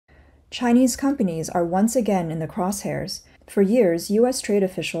Chinese companies are once again in the crosshairs. For years, U.S. trade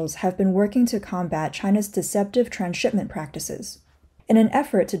officials have been working to combat China's deceptive transshipment practices. In an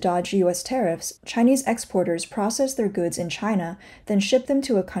effort to dodge U.S. tariffs, Chinese exporters process their goods in China, then ship them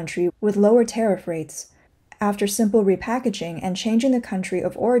to a country with lower tariff rates. After simple repackaging and changing the country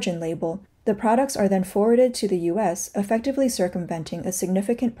of origin label, the products are then forwarded to the U.S., effectively circumventing a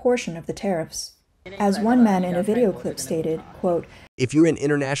significant portion of the tariffs. As one man in a video clip stated, quote, "If you're in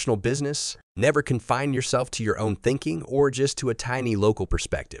international business, never confine yourself to your own thinking or just to a tiny local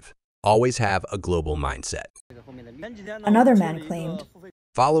perspective. Always have a global mindset." Another man claimed,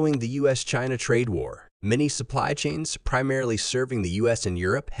 Following the U.S.-China trade war, many supply chains, primarily serving the U.S. and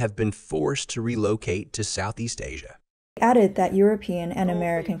Europe, have been forced to relocate to Southeast Asia. He added that European and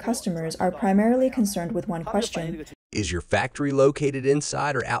American customers are primarily concerned with one question: Is your factory located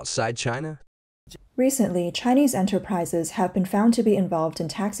inside or outside China? Recently, Chinese enterprises have been found to be involved in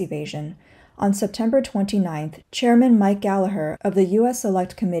tax evasion. On September 29th, Chairman Mike Gallagher of the U.S.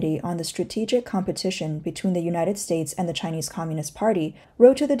 Select Committee on the Strategic Competition between the United States and the Chinese Communist Party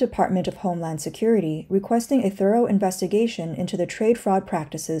wrote to the Department of Homeland Security requesting a thorough investigation into the trade fraud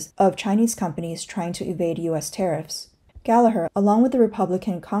practices of Chinese companies trying to evade U.S. tariffs. Gallagher, along with the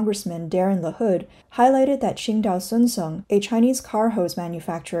Republican Congressman Darren LaHood, highlighted that Qingdao Sunsung, a Chinese car hose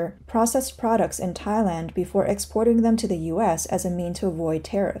manufacturer, processed products in Thailand before exporting them to the U.S. as a means to avoid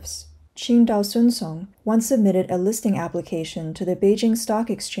tariffs. Qingdao Sunsung once submitted a listing application to the Beijing Stock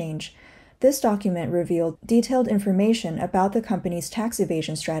Exchange. This document revealed detailed information about the company's tax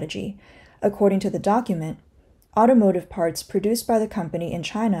evasion strategy. According to the document, automotive parts produced by the company in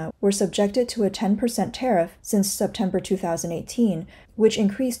China were subjected to a 10% tariff since September 2018, which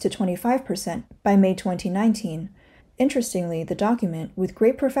increased to 25% by May 2019. Interestingly, the document, with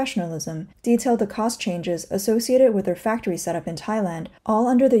great professionalism, detailed the cost changes associated with their factory setup in Thailand, all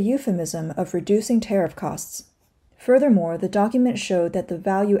under the euphemism of reducing tariff costs. Furthermore, the document showed that the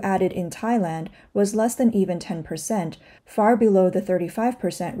value added in Thailand was less than even 10%, far below the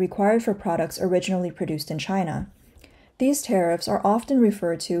 35% required for products originally produced in China. These tariffs are often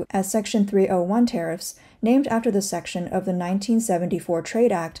referred to as Section 301 tariffs, named after the section of the 1974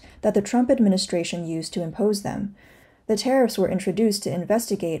 Trade Act that the Trump administration used to impose them. The tariffs were introduced to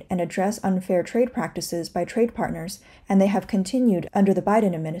investigate and address unfair trade practices by trade partners, and they have continued under the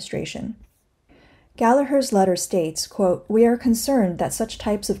Biden administration. Gallagher's letter states, quote, "We are concerned that such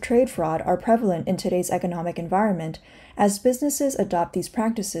types of trade fraud are prevalent in today's economic environment as businesses adopt these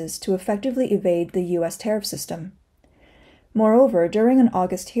practices to effectively evade the U.S. tariff system." Moreover, during an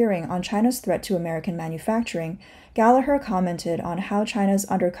August hearing on China's threat to American manufacturing, Gallagher commented on how China's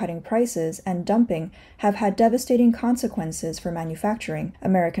undercutting prices and dumping have had devastating consequences for manufacturing,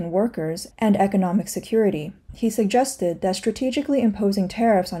 American workers, and economic security. He suggested that strategically imposing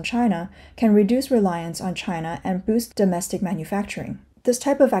tariffs on China can reduce reliance on China and boost domestic manufacturing. This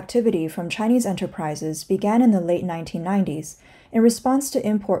type of activity from Chinese enterprises began in the late 1990s. In response to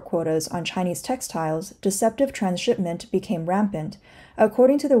import quotas on Chinese textiles, deceptive transshipment became rampant.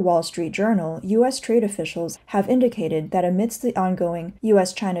 According to the Wall Street Journal, U.S. trade officials have indicated that amidst the ongoing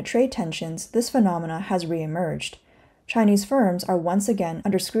U.S.-China trade tensions, this phenomena has reemerged. Chinese firms are once again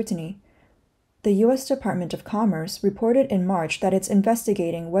under scrutiny. The U.S. Department of Commerce reported in March that it's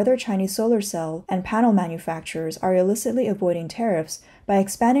investigating whether Chinese solar cell and panel manufacturers are illicitly avoiding tariffs by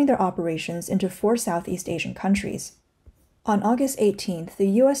expanding their operations into 4 Southeast Asian countries. On August 18th, the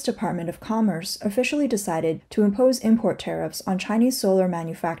U.S. Department of Commerce officially decided to impose import tariffs on Chinese solar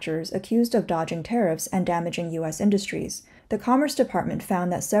manufacturers accused of dodging tariffs and damaging U.S. industries. The Commerce Department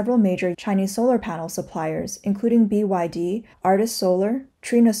found that several major Chinese solar panel suppliers, including BYD, Artis Solar,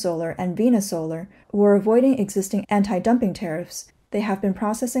 Trina Solar, and Venus Solar, were avoiding existing anti-dumping tariffs. They have been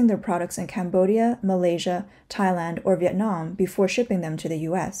processing their products in Cambodia, Malaysia, Thailand, or Vietnam before shipping them to the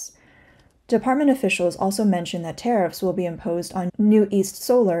U.S. Department officials also mentioned that tariffs will be imposed on New East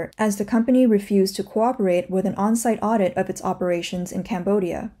Solar as the company refused to cooperate with an on-site audit of its operations in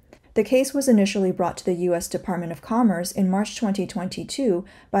Cambodia. The case was initially brought to the U.S. Department of Commerce in March 2022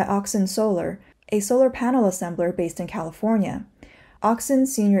 by Oxen Solar, a solar panel assembler based in California.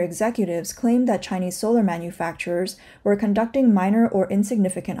 Oxen's senior executives claimed that Chinese solar manufacturers were conducting minor or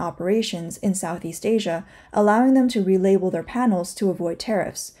insignificant operations in Southeast Asia, allowing them to relabel their panels to avoid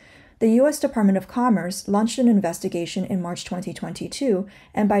tariffs. The U.S. Department of Commerce launched an investigation in March 2022,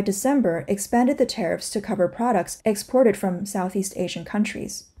 and by December expanded the tariffs to cover products exported from Southeast Asian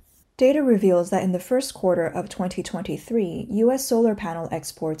countries. Data reveals that in the first quarter of 2023, U.S. solar panel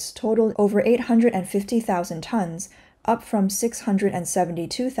exports totaled over 850,000 tons, up from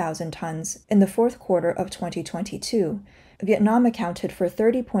 672,000 tons in the fourth quarter of 2022. Vietnam accounted for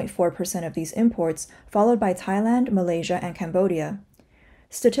 30.4% of these imports, followed by Thailand, Malaysia, and Cambodia.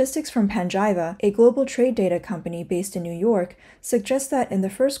 Statistics from Panjiva, a global trade data company based in New York, suggest that in the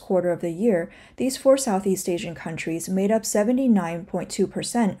first quarter of the year, these 4 Southeast Asian countries made up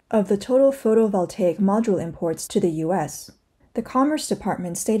 79.2% of the total photovoltaic module imports to the U.S. The Commerce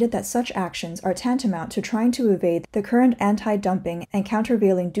Department stated that such actions are tantamount to trying to evade the current anti-dumping and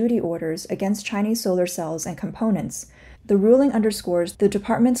countervailing duty orders against Chinese solar cells and components. The ruling underscores the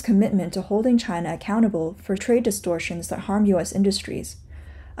department's commitment to holding China accountable for trade distortions that harm U.S. industries.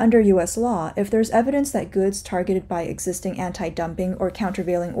 Under U.S. law, if there's evidence that goods targeted by existing anti-dumping or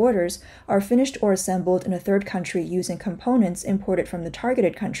countervailing orders are finished or assembled in a third country using components imported from the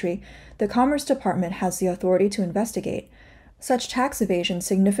targeted country, the Commerce Department has the authority to investigate. Such tax evasion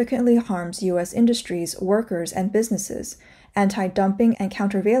significantly harms U.S. industries, workers, and businesses. Anti-dumping and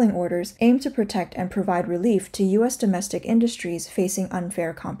countervailing orders aim to protect and provide relief to U.S. domestic industries facing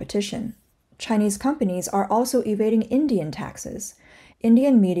unfair competition. Chinese companies are also evading Indian taxes.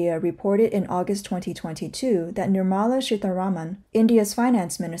 Indian media reported in August 2022 that Nirmala Sitharaman, India's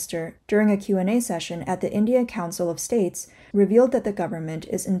finance minister, during a Q&A session at the India Council of States, revealed that the government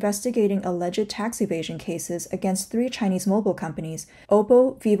is investigating alleged tax evasion cases against 3 Chinese mobile companies,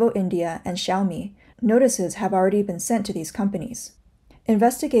 Oppo, Vivo India, and Xiaomi. Notices have already been sent to these companies.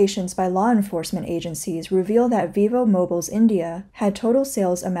 Investigations by law enforcement agencies reveal that Vivo Mobiles India had total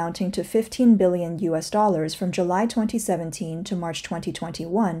sales amounting to $15 billion from July 2017 to March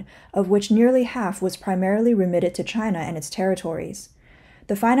 2021, of which nearly half was primarily remitted to China and its territories.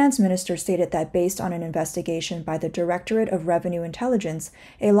 The finance minister stated that based on an investigation by the Directorate of Revenue Intelligence,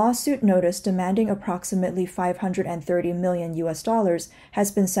 a lawsuit notice demanding approximately $530 million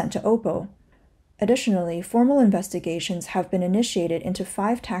has been sent to Oppo. Additionally, formal investigations have been initiated into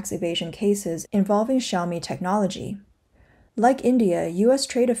 5 tax evasion cases involving Xiaomi technology. Like India, U.S.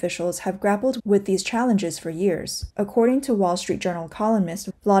 trade officials have grappled with these challenges for years. According to Wall Street Journal columnists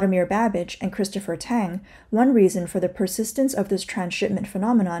Vladimir Babbage and Christopher Tang, one reason for the persistence of this transshipment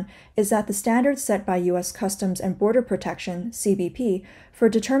phenomenon is that the standards set by U.S. Customs and Border Protection, CBP, for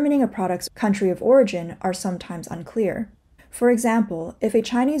determining a product's country of origin are sometimes unclear. For example, if a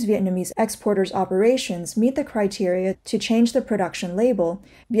Chinese-Vietnamese exporter's operations meet the criteria to change the production label,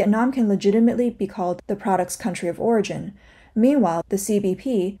 Vietnam can legitimately be called the product's country of origin. Meanwhile, the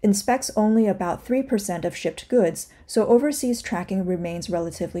CBP inspects only about 3% of shipped goods, so overseas tracking remains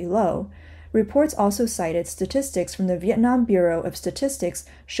relatively low. Reports also cited statistics from the Vietnam Bureau of Statistics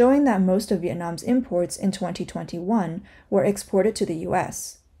showing that most of Vietnam's imports in 2021 were exported to the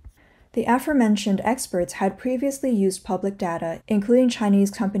U.S. The aforementioned experts had previously used public data, including Chinese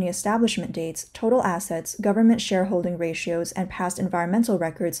company establishment dates, total assets, government shareholding ratios, and past environmental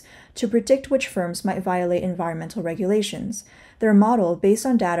records to predict which firms might violate environmental regulations. Their model, based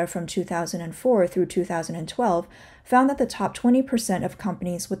on data from 2004 through 2012, found that the top 20% of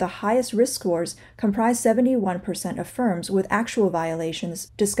companies with the highest risk scores comprised 71% of firms with actual violations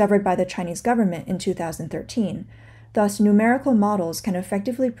discovered by the Chinese government in 2013. Thus, numerical models can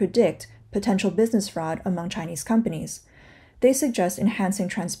effectively predict potential business fraud among Chinese companies. They suggest enhancing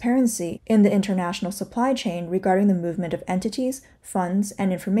transparency in the international supply chain regarding the movement of entities, funds,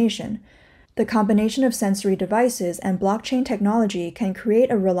 and information. The combination of sensory devices and blockchain technology can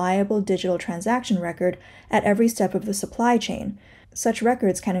create a reliable digital transaction record at every step of the supply chain. Such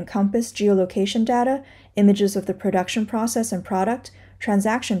records can encompass geolocation data, images of the production process and product,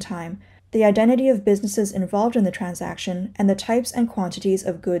 transaction time, the identity of businesses involved in the transaction, and the types and quantities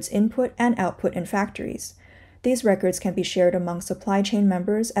of goods input and output in factories. These records can be shared among supply chain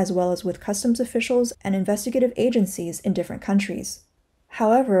members as well as with customs officials and investigative agencies in different countries.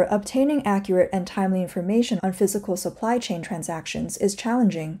 However, obtaining accurate and timely information on physical supply chain transactions is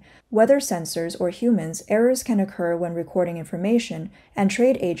challenging. Whether sensors or humans, errors can occur when recording information, and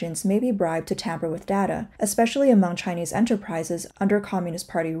trade agents may be bribed to tamper with data. Especially among Chinese enterprises under Communist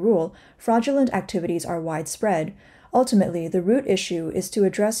Party rule, fraudulent activities are widespread. Ultimately, the root issue is to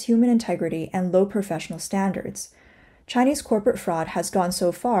address human integrity and low professional standards. Chinese corporate fraud has gone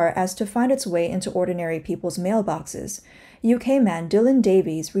so far as to find its way into ordinary people's mailboxes. UK man Dylan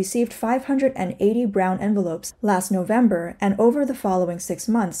Davies received 580 brown envelopes last November, and over the following 6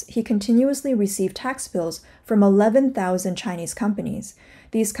 months, he continuously received tax bills from 11,000 Chinese companies.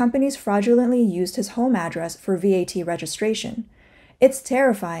 These companies fraudulently used his home address for VAT registration. "It's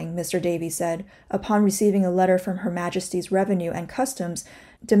terrifying," Mr. Davies said, upon receiving a letter from Her Majesty's Revenue and Customs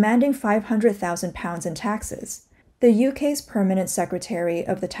demanding £500,000 in taxes. The UK's Permanent Secretary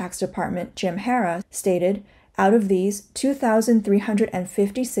of the Tax Department, Jim Hara, stated, Out of these,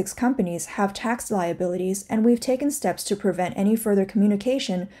 2,356 companies have tax liabilities, and we've taken steps to prevent any further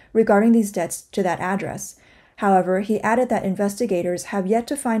communication regarding these debts to that address. However, he added that investigators have yet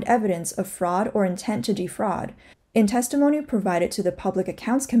to find evidence of fraud or intent to defraud. In testimony provided to the Public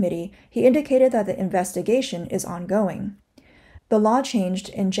Accounts Committee, he indicated that the investigation is ongoing. The law changed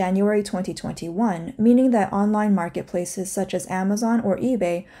in January 2021, meaning that online marketplaces such as Amazon or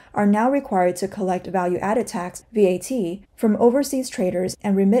eBay are now required to collect value-added tax, VAT, from overseas traders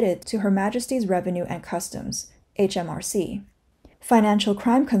and remit it to Her Majesty's Revenue and Customs, HMRC. Financial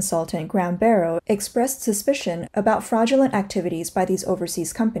crime consultant Graham Barrow expressed suspicion about fraudulent activities by these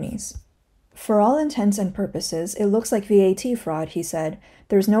overseas companies. For all intents and purposes, it looks like VAT fraud, he said.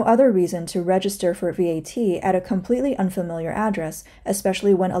 There's no other reason to register for VAT at a completely unfamiliar address,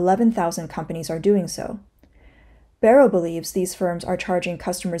 especially when 11,000 companies are doing so. Barrow believes these firms are charging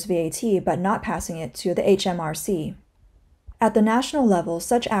customers VAT but not passing it to the HMRC. At the national level,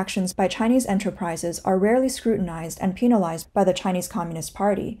 such actions by Chinese enterprises are rarely scrutinized and penalized by the Chinese Communist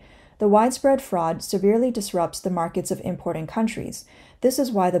Party. The widespread fraud severely disrupts the markets of importing countries. This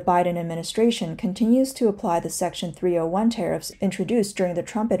is why the Biden administration continues to apply the Section 301 tariffs introduced during the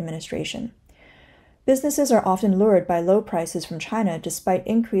Trump administration. Businesses are often lured by low prices from China despite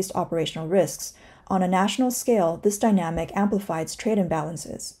increased operational risks. On a national scale, this dynamic amplifies trade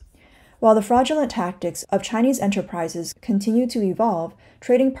imbalances. While the fraudulent tactics of Chinese enterprises continue to evolve,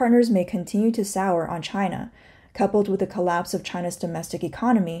 trading partners may continue to sour on China. Coupled with the collapse of China's domestic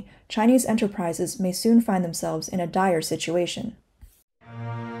economy, Chinese enterprises may soon find themselves in a dire situation.